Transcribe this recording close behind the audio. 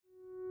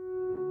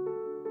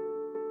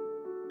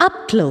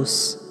Up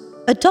close,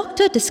 a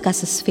doctor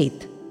discusses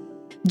faith.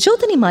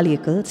 Jyotini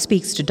Maliakal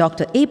speaks to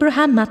Dr.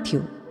 Abraham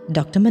Matthew,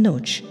 Dr.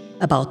 Manoj,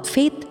 about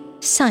faith,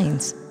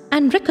 science,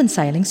 and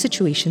reconciling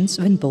situations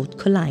when both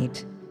collide.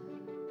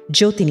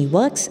 Jyotini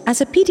works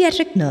as a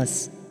pediatric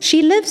nurse.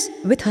 She lives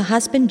with her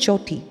husband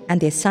Jyoti and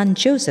their son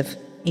Joseph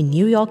in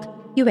New York,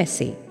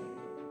 USA.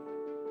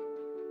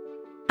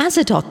 As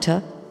a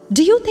doctor,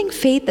 do you think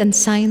faith and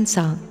science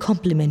are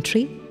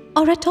complementary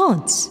or at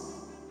odds?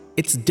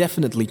 It's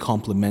definitely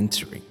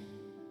complementary.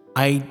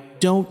 I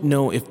don't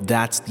know if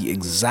that's the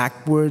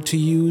exact word to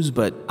use,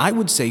 but I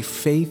would say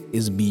faith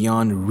is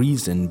beyond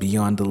reason,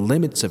 beyond the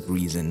limits of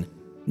reason,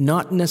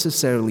 not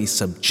necessarily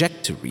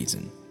subject to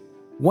reason.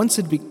 Once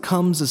it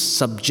becomes a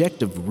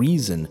subject of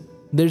reason,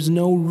 there's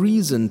no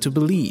reason to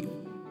believe.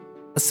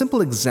 A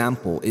simple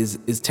example is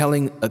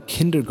telling a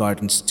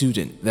kindergarten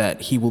student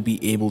that he will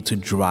be able to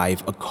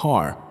drive a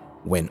car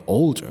when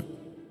older.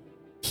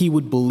 He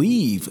would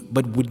believe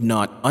but would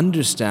not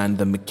understand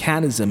the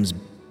mechanisms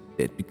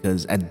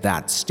because at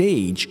that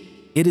stage,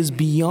 it is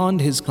beyond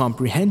his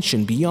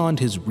comprehension, beyond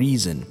his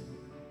reason.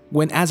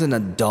 When as an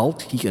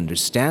adult he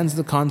understands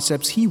the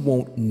concepts, he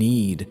won't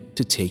need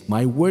to take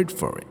my word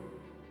for it.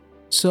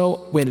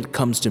 So when it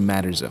comes to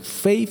matters of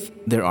faith,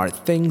 there are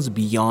things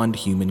beyond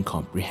human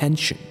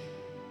comprehension.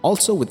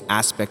 Also with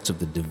aspects of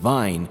the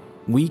divine,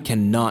 we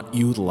cannot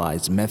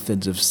utilize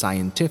methods of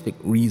scientific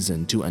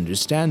reason to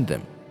understand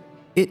them.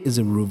 It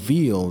is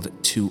revealed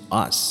to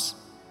us.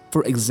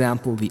 For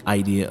example, the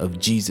idea of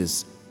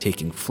Jesus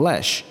taking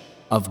flesh,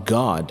 of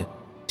God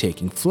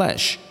taking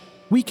flesh.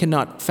 We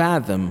cannot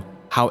fathom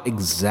how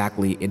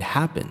exactly it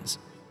happens.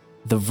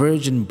 The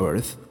virgin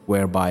birth,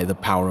 whereby the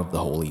power of the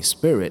Holy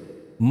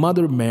Spirit,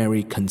 Mother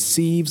Mary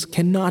conceives,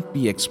 cannot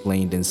be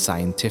explained in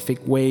scientific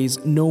ways,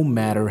 no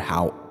matter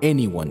how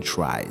anyone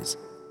tries.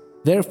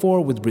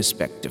 Therefore, with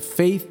respect to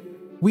faith,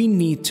 we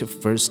need to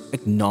first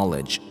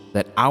acknowledge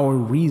that our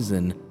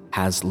reason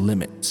has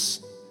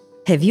limits.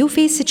 Have you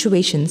faced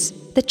situations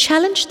that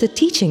challenge the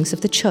teachings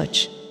of the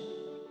church?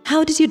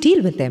 How did you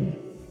deal with them?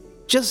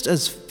 Just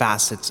as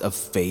facets of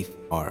faith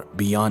are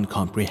beyond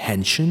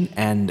comprehension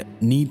and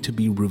need to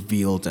be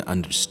revealed and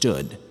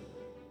understood,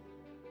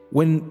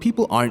 when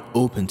people aren't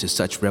open to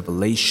such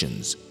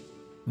revelations,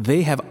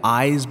 they have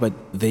eyes but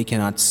they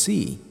cannot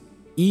see,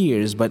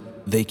 ears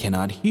but they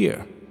cannot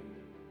hear.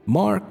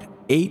 Mark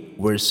 8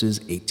 verses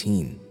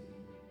 18.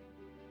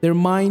 Their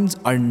minds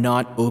are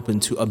not open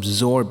to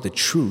absorb the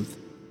truth,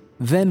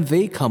 then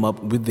they come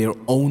up with their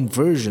own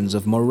versions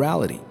of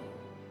morality.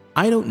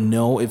 I don't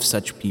know if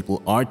such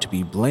people are to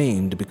be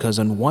blamed because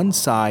on one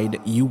side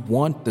you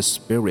want the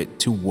Spirit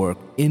to work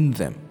in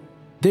them.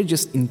 They're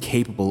just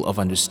incapable of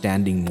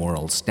understanding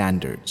moral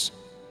standards.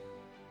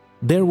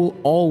 There will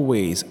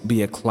always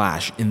be a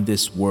clash in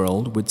this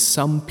world with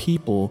some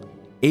people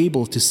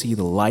able to see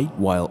the light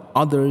while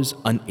others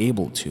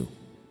unable to.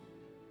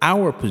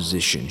 Our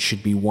position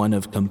should be one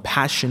of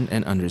compassion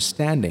and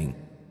understanding,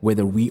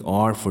 whether we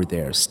are for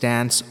their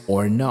stance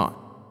or not.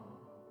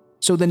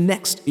 So the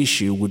next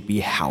issue would be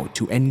how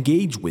to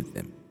engage with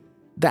them.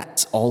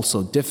 That's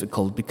also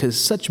difficult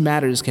because such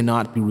matters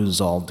cannot be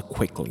resolved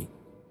quickly.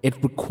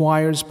 It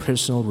requires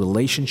personal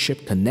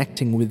relationship,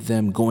 connecting with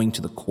them, going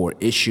to the core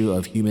issue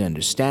of human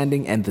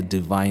understanding and the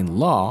divine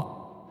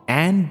law,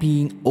 and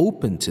being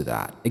open to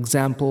that.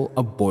 Example,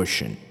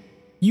 abortion.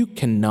 You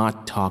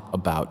cannot talk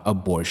about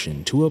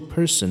abortion to a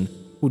person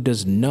who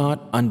does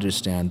not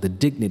understand the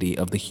dignity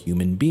of the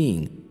human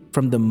being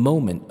from the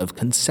moment of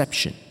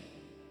conception.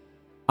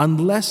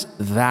 Unless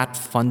that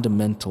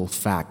fundamental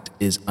fact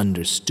is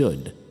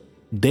understood,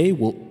 they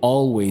will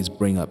always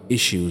bring up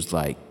issues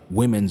like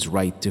women's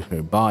right to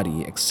her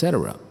body,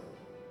 etc.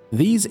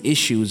 These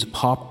issues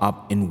pop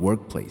up in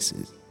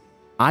workplaces.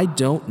 I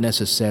don't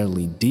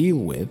necessarily deal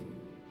with,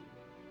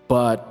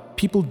 but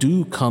people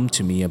do come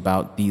to me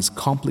about these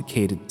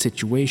complicated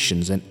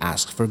situations and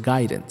ask for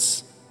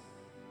guidance.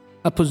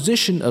 A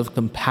position of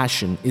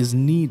compassion is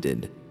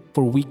needed,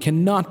 for we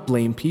cannot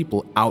blame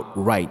people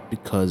outright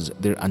because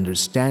their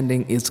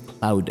understanding is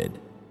clouded.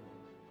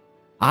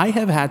 I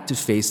have had to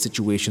face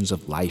situations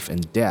of life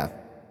and death,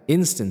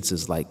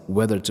 instances like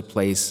whether to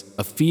place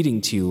a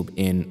feeding tube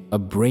in a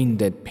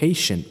brain-dead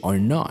patient or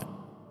not.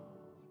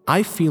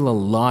 I feel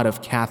a lot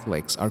of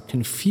Catholics are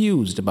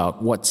confused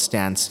about what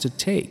stance to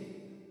take.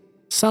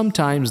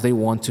 Sometimes they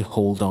want to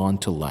hold on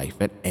to life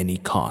at any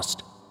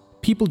cost.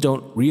 People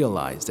don't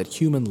realize that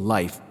human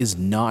life is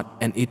not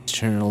an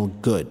eternal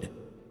good,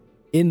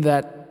 in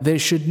that there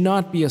should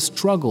not be a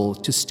struggle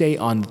to stay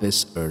on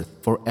this earth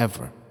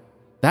forever.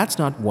 That's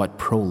not what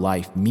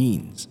pro-life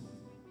means.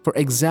 For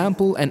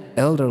example, an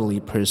elderly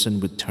person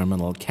with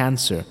terminal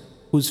cancer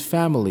whose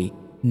family,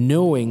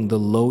 knowing the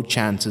low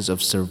chances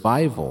of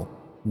survival,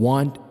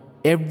 want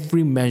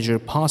every measure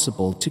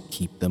possible to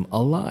keep them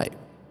alive.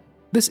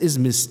 This is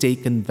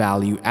mistaken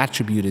value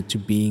attributed to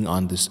being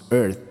on this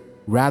earth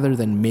rather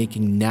than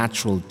making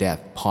natural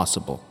death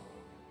possible.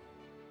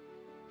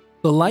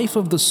 The life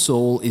of the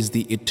soul is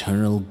the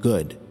eternal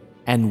good,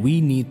 and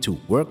we need to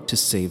work to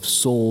save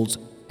souls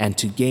and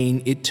to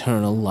gain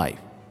eternal life.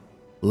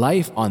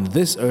 Life on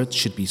this earth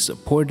should be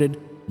supported,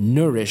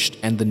 nourished,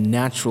 and the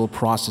natural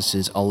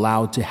processes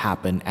allowed to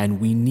happen, and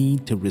we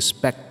need to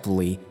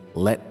respectfully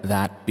let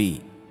that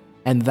be.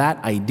 And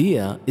that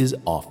idea is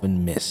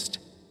often missed.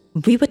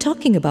 We were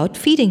talking about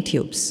feeding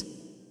tubes.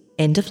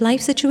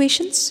 End-of-life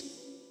situations?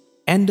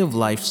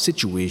 End-of-life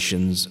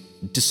situations,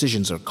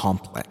 decisions are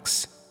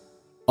complex.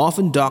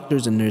 Often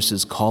doctors and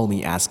nurses call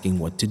me asking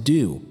what to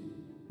do.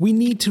 We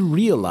need to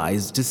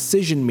realize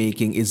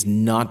decision-making is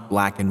not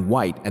black and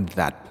white at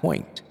that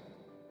point.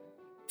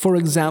 For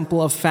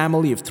example, a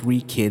family of 3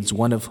 kids,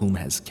 one of whom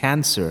has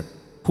cancer,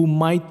 who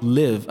might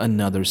live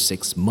another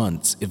 6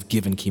 months if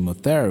given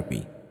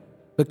chemotherapy.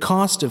 The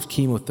cost of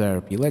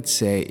chemotherapy, let's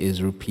say,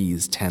 is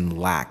rupees 10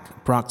 lakh,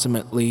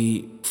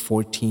 approximately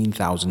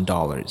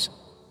 $14,000.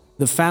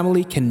 The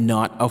family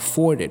cannot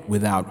afford it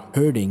without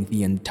hurting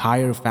the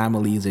entire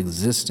family's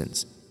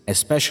existence,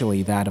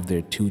 especially that of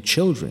their 2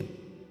 children.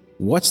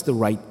 What's the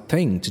right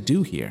thing to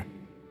do here?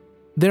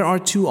 There are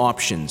 2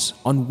 options.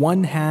 On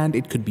one hand,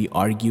 it could be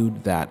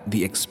argued that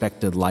the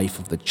expected life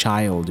of the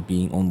child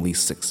being only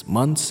 6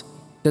 months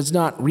does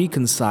not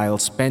reconcile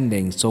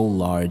spending so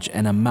large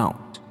an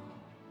amount.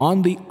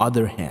 On the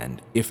other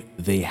hand, if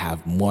they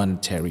have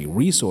monetary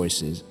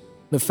resources,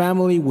 the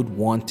family would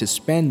want to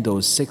spend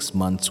those 6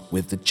 months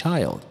with the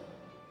child.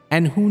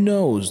 And who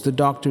knows, the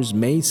doctors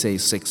may say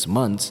 6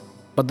 months,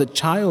 but the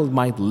child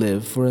might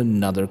live for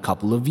another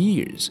couple of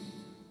years.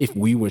 If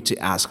we were to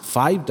ask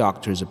 5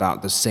 doctors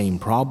about the same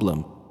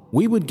problem,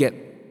 we would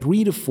get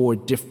 3 to 4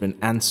 different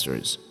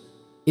answers.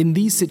 In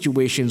these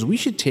situations, we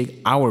should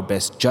take our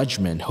best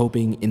judgment,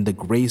 hoping in the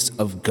grace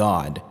of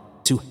God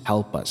to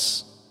help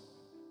us.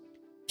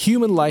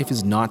 Human life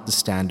is not the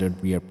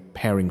standard we are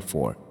preparing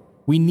for.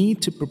 We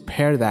need to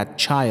prepare that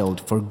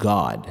child for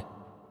God.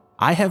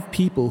 I have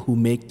people who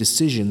make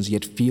decisions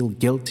yet feel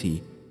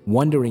guilty,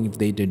 wondering if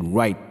they did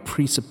right,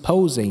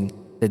 presupposing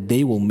that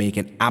they will make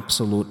an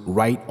absolute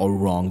right or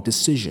wrong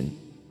decision.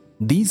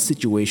 These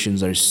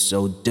situations are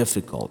so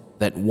difficult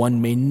that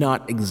one may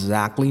not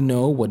exactly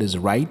know what is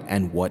right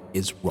and what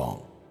is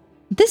wrong.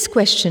 This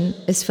question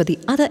is for the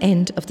other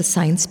end of the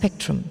science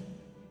spectrum.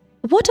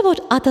 What about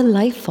other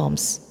life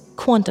forms,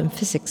 quantum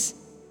physics,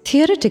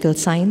 theoretical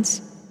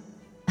science?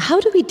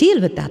 How do we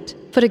deal with that?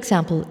 For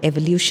example,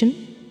 evolution?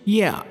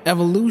 Yeah,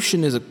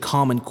 evolution is a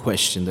common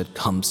question that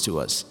comes to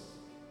us,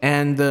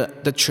 and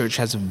the church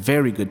has a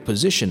very good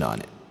position on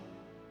it.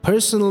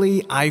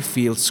 Personally, I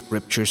feel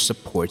scripture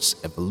supports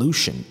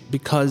evolution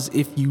because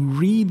if you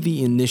read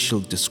the initial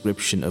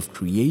description of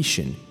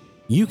creation,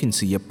 you can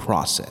see a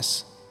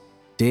process.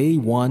 Day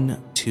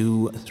 1,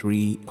 2,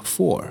 3,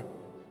 4.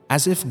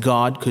 As if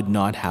God could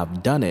not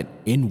have done it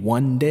in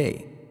one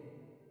day.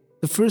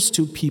 The first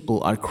 2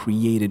 people are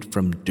created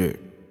from dirt.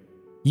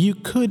 You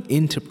could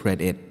interpret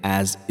it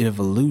as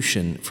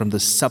evolution from the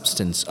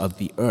substance of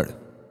the earth.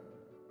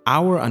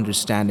 Our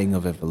understanding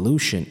of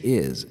evolution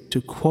is,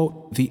 to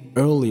quote the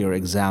earlier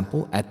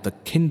example, at the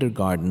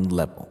kindergarten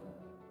level.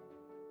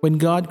 When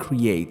God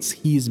creates,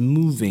 He is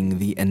moving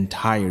the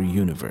entire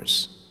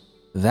universe.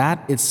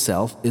 That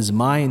itself is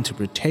my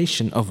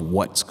interpretation of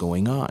what's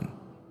going on.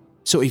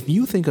 So if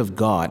you think of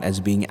God as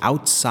being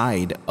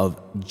outside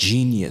of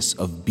genius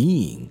of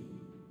being,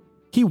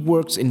 He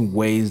works in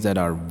ways that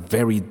are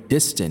very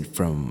distant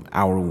from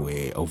our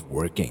way of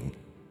working.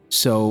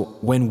 So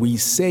when we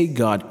say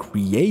God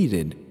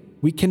created,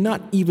 we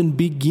cannot even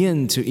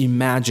begin to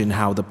imagine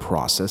how the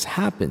process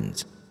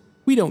happens.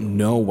 We don't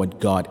know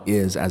what God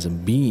is as a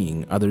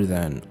being other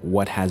than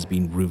what has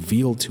been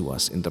revealed to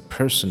us in the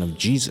person of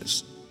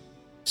Jesus.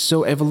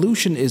 So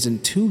evolution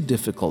isn't too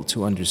difficult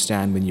to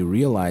understand when you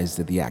realize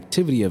that the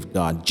activity of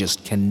God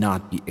just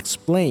cannot be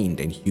explained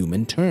in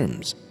human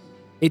terms.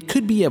 It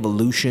could be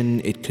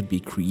evolution, it could be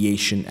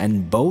creation,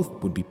 and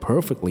both would be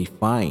perfectly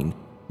fine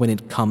when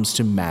it comes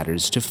to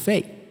matters to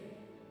faith.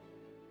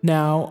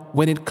 Now,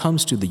 when it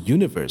comes to the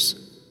universe,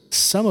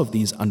 some of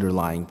these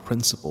underlying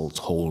principles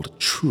hold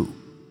true.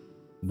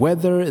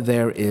 Whether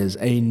there is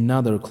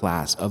another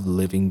class of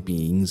living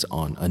beings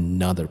on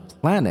another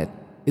planet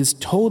is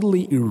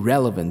totally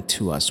irrelevant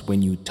to us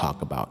when you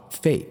talk about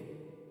faith.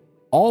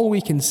 All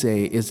we can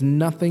say is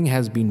nothing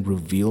has been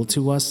revealed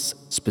to us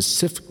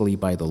specifically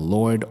by the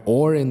Lord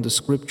or in the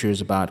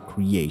scriptures about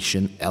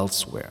creation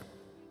elsewhere.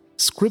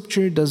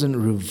 Scripture doesn't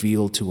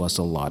reveal to us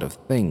a lot of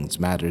things,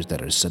 matters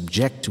that are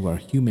subject to our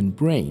human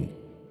brain.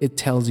 It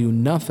tells you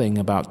nothing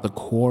about the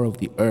core of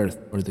the earth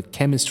or the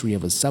chemistry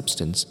of a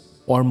substance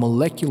or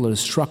molecular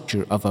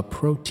structure of a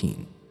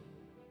protein.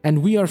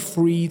 And we are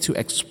free to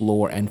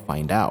explore and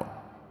find out.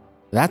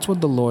 That's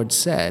what the Lord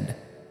said,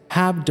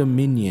 have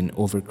dominion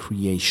over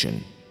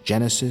creation.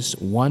 Genesis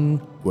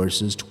 1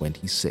 verses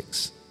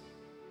 26.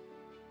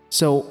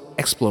 So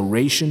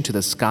exploration to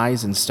the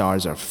skies and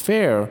stars are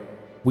fair.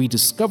 We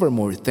discover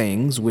more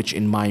things which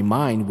in my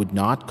mind would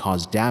not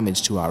cause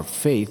damage to our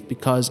faith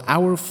because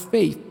our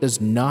faith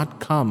does not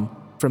come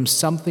from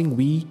something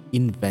we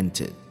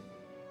invented.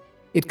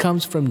 It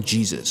comes from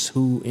Jesus,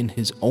 who in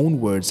his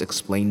own words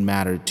explained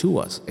matter to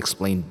us,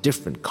 explained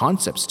different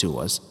concepts to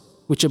us,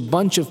 which a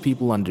bunch of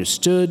people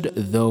understood,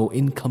 though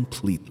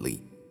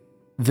incompletely.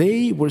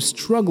 They were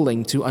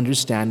struggling to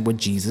understand what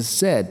Jesus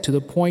said, to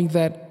the point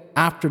that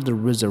after the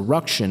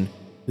resurrection,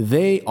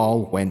 they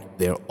all went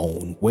their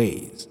own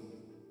ways.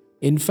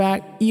 In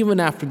fact, even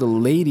after the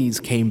ladies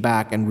came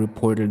back and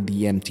reported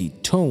the empty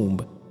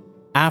tomb,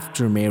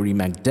 after Mary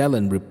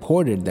Magdalene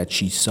reported that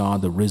she saw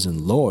the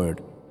risen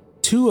Lord,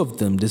 2 of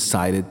them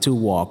decided to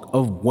walk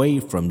away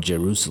from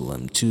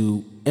Jerusalem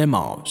to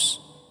Emmaus.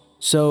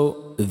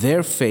 So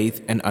their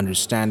faith and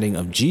understanding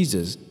of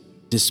Jesus,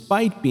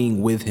 despite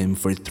being with him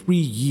for 3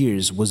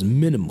 years, was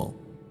minimal.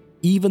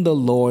 Even the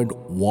Lord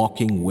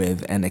walking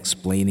with and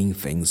explaining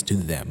things to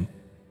them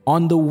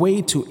on the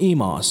way to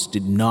Emmaus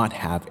did not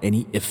have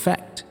any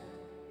effect.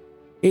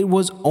 It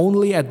was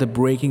only at the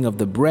breaking of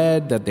the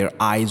bread that their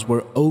eyes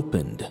were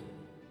opened.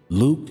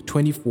 Luke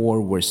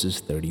 24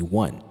 verses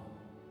 31.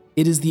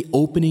 It is the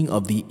opening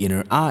of the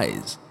inner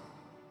eyes.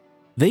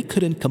 They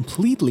couldn't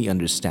completely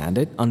understand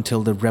it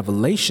until the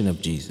revelation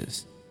of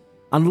Jesus.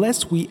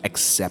 Unless we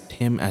accept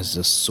him as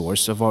the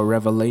source of our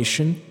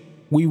revelation,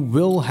 we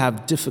will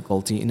have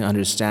difficulty in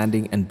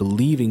understanding and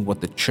believing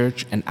what the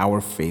church and our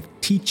faith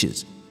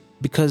teaches,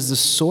 because the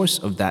source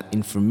of that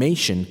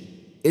information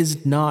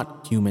is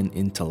not human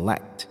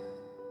intellect.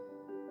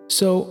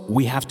 So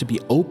we have to be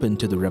open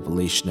to the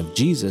revelation of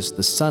Jesus,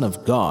 the Son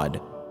of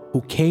God,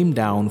 who came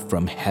down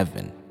from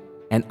heaven.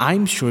 And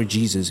I'm sure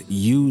Jesus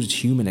used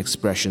human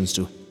expressions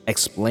to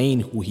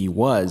explain who he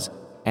was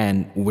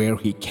and where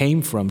he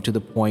came from, to the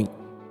point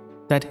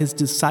that his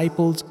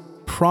disciples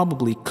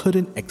probably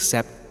couldn't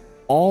accept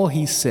all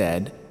he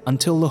said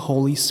until the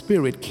Holy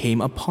Spirit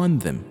came upon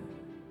them.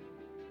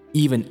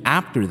 Even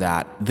after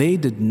that, they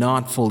did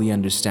not fully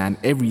understand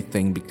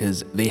everything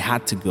because they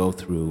had to go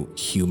through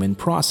human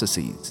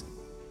processes.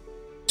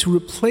 To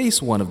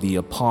replace one of the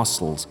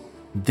apostles,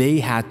 they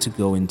had to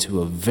go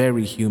into a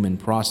very human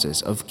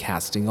process of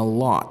casting a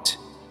lot.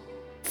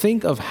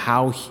 Think of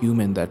how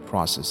human that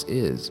process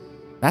is.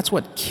 That's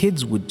what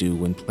kids would do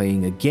when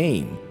playing a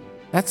game.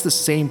 That's the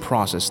same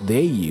process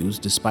they use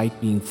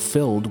despite being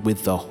filled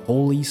with the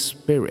Holy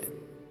Spirit.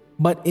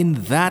 But in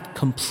that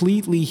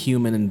completely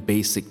human and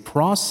basic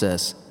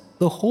process,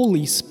 the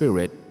Holy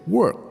Spirit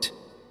worked.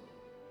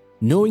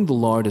 Knowing the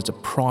Lord is a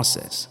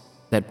process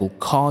that will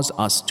cause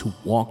us to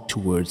walk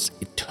towards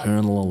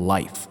eternal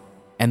life,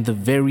 and the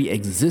very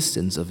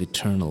existence of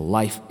eternal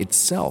life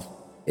itself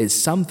is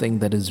something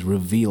that is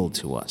revealed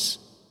to us.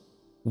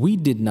 We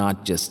did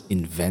not just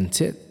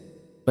invent it,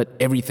 but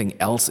everything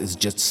else is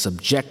just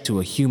subject to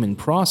a human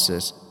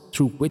process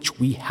through which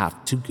we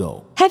have to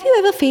go. Have you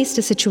ever faced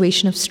a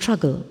situation of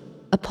struggle,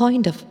 a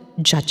point of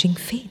judging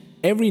faith?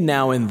 Every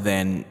now and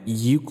then,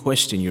 you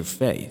question your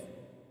faith.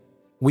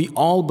 We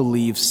all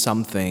believe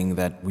something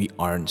that we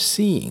aren't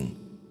seeing,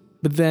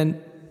 but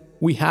then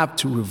we have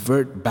to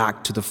revert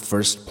back to the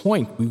first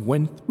point we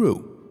went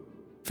through.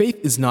 Faith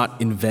is not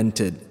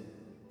invented.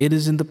 It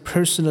is in the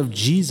person of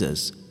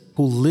Jesus,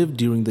 who lived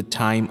during the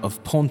time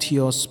of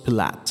Pontius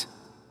Pilate.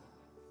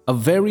 A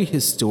very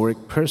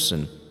historic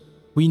person.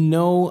 We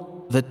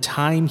know the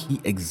time he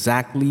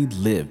exactly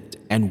lived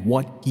and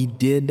what he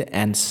did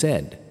and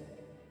said.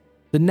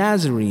 The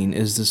Nazarene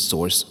is the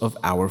source of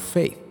our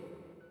faith.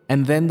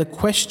 And then the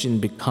question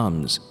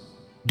becomes,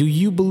 do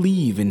you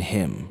believe in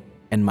him?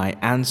 And my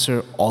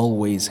answer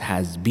always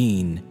has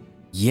been,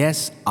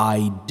 yes,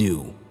 I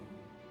do.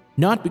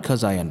 Not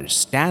because I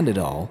understand it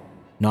all,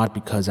 not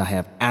because I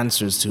have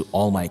answers to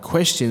all my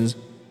questions,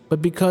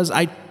 but because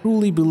I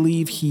truly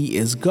believe he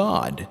is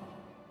God.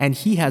 And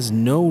he has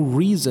no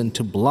reason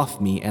to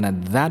bluff me, and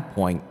at that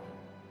point,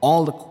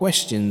 all the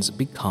questions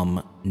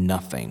become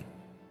nothing.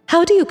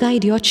 How do you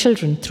guide your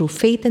children through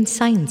faith and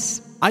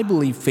science? I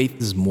believe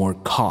faith is more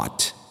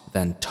caught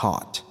than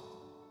taught.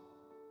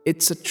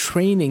 It's a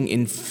training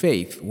in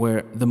faith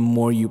where the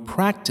more you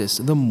practice,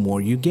 the more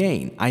you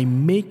gain. I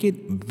make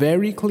it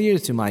very clear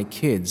to my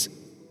kids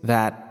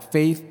that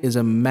faith is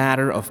a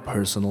matter of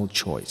personal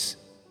choice,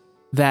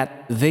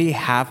 that they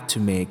have to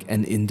make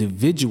an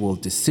individual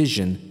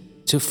decision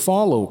to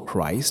follow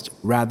Christ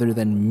rather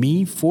than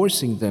me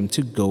forcing them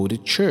to go to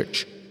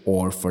church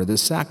or for the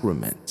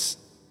sacraments.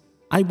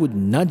 I would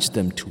nudge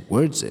them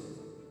towards it.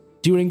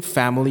 During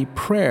family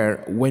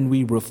prayer, when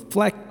we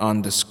reflect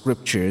on the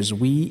scriptures,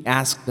 we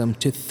ask them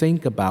to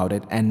think about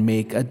it and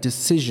make a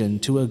decision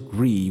to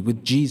agree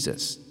with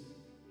Jesus.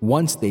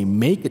 Once they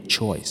make a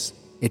choice,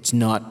 it's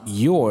not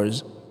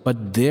yours,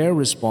 but their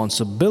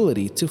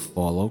responsibility to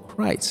follow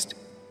Christ.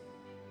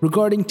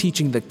 Regarding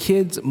teaching the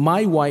kids,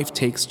 my wife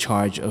takes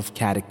charge of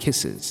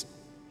catechesis.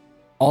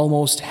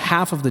 Almost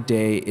half of the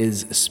day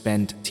is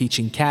spent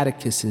teaching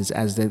catechesis,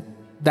 as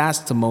that's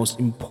the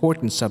most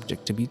important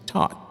subject to be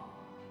taught.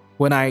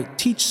 When I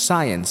teach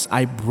science,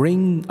 I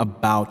bring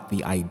about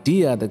the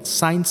idea that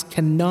science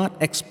cannot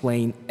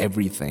explain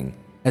everything,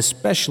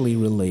 especially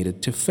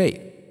related to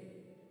faith.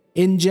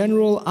 In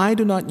general, I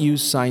do not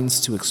use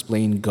science to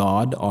explain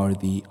God or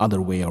the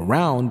other way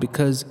around,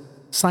 because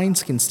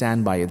science can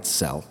stand by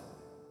itself,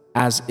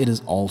 as it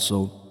is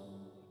also.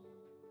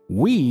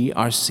 We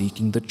are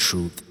seeking the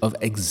truth of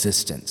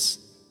existence.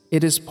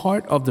 It is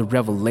part of the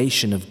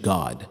revelation of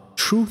God.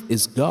 Truth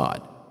is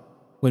God.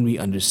 When we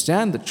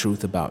understand the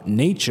truth about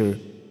nature,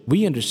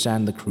 we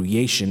understand the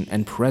creation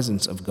and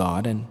presence of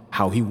God and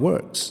how He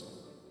works.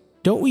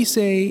 Don't we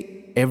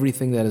say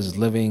everything that is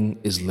living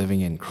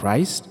in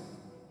Christ?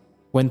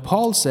 When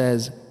Paul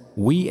says,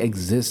 we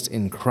exist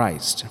in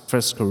Christ,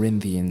 1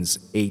 Corinthians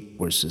 8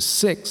 verses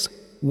 6,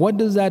 what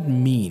does that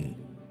mean?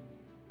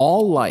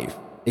 All life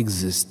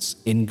exists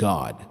in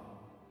God.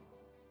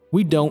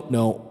 We don't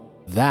know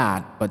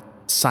that, but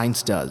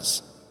science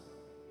does.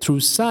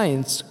 Through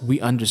science,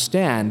 we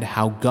understand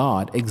how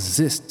God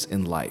exists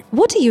in life.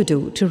 What do you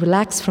do to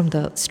relax from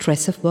the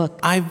stress of work?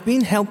 I've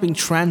been helping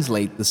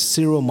translate the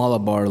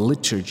Syro-Malabar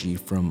liturgy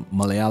from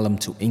Malayalam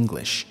to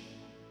English.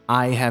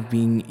 I have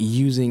been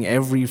using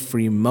every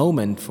free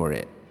moment for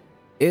it.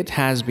 It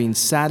has been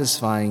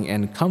satisfying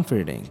and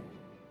comforting.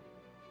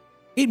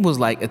 It was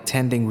like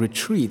attending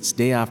retreats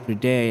day after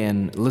day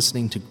and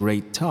listening to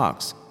great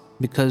talks,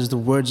 because the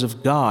words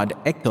of God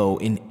echo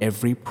in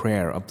every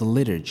prayer of the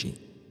liturgy.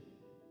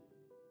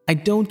 I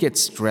don't get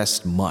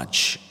stressed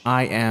much.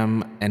 I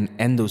am an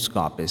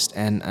endoscopist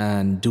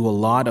and do a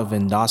lot of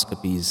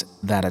endoscopies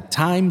that at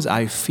times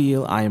I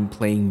feel I am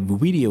playing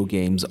video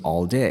games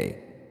all day.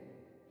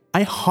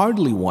 I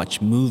hardly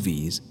watch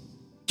movies.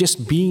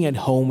 Just being at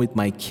home with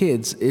my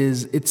kids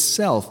is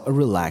itself a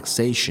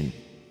relaxation.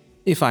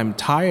 If I'm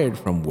tired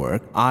from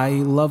work, I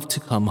love to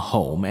come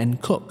home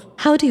and cook.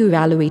 How do you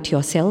evaluate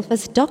yourself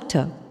as a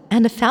doctor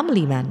and a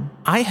family man?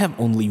 I have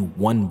only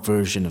one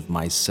version of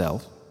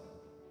myself.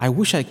 I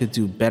wish I could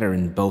do better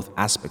in both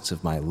aspects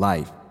of my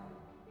life.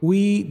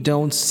 We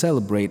don't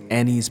celebrate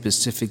any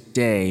specific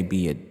day,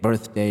 be it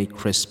birthday,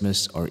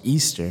 Christmas, or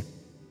Easter.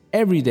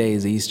 Every day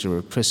is Easter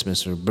or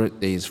Christmas or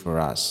birthdays for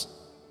us.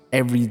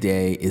 Every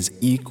day is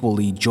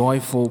equally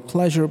joyful,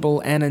 pleasurable,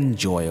 and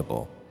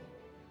enjoyable.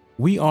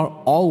 We are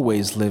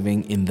always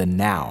living in the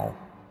now.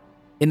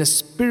 In a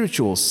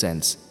spiritual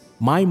sense,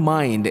 my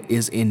mind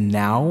is in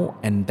now,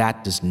 and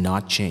that does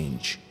not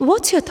change.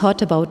 What's your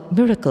thought about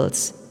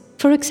miracles?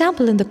 For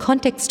example, in the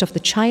context of the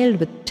child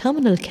with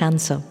terminal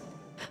cancer,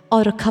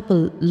 or a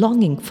couple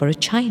longing for a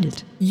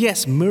child.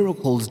 Yes,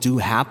 miracles do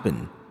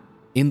happen.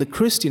 In the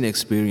Christian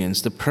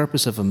experience, the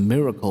purpose of a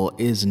miracle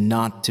is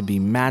not to be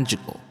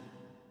magical.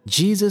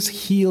 Jesus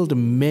healed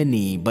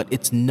many, but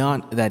it's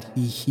not that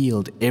He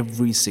healed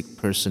every sick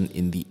person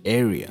in the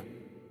area.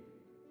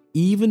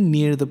 Even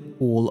near the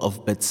pool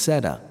of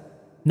Bethesda,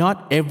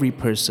 not every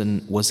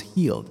person was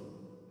healed.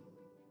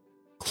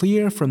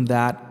 Clear from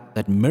that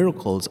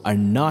miracles are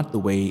not the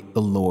way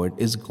the Lord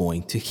is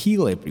going to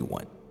heal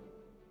everyone.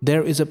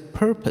 There is a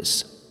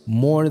purpose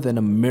more than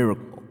a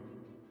miracle.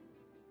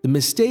 The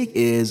mistake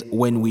is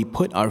when we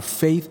put our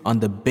faith on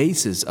the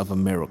basis of a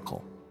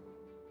miracle.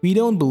 We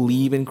don't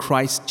believe in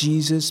Christ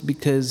Jesus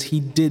because He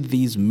did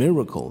these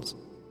miracles.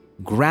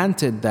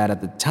 Granted that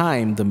at the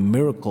time the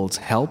miracles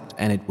helped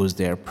and it was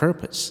their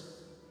purpose.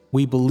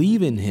 We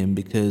believe in Him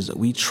because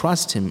we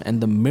trust Him and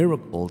the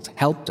miracles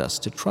helped us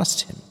to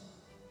trust Him.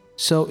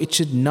 So it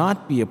should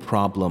not be a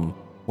problem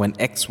when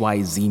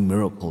XYZ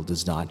miracle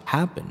does not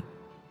happen.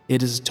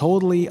 It is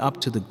totally up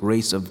to the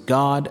grace of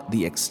God,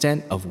 the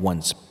extent of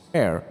one's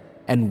prayer,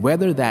 and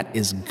whether that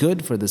is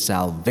good for the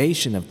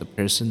salvation of the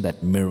person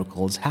that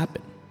miracles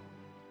happen.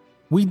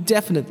 We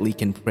definitely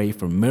can pray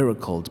for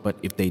miracles, but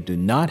if they do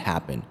not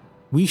happen,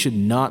 we should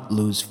not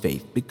lose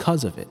faith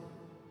because of it.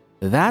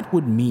 That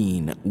would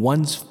mean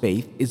one's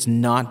faith is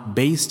not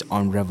based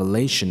on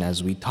revelation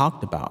as we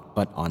talked about,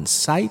 but on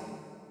sight,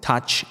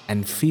 touch,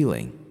 and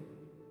feeling.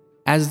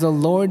 As the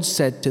Lord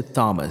said to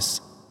Thomas,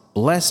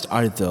 "Blessed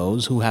are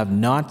those who have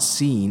not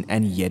seen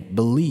and yet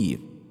believe."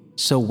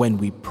 So when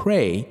we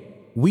pray,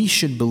 we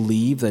should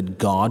believe that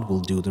God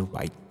will do the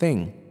right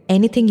thing.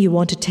 Anything you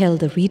want to tell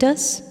the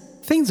readers?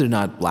 Things are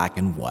not black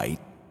and white.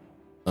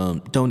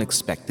 Don't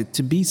expect it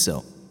to be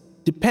so.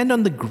 Depend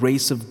on the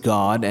grace of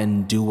God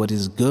and do what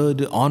is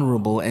good,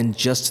 honorable, and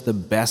just to the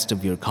best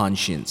of your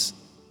conscience.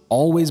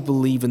 Always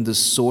believe in the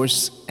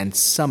source and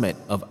summit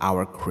of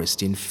our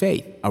Christian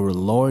faith, our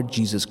Lord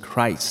Jesus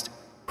Christ,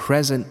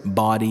 present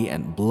body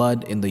and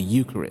blood in the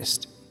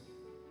Eucharist.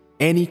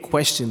 Any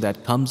question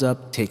that comes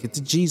up, take it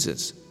to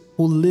Jesus,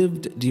 who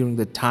lived during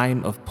the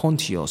time of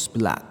Pontius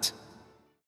Pilate.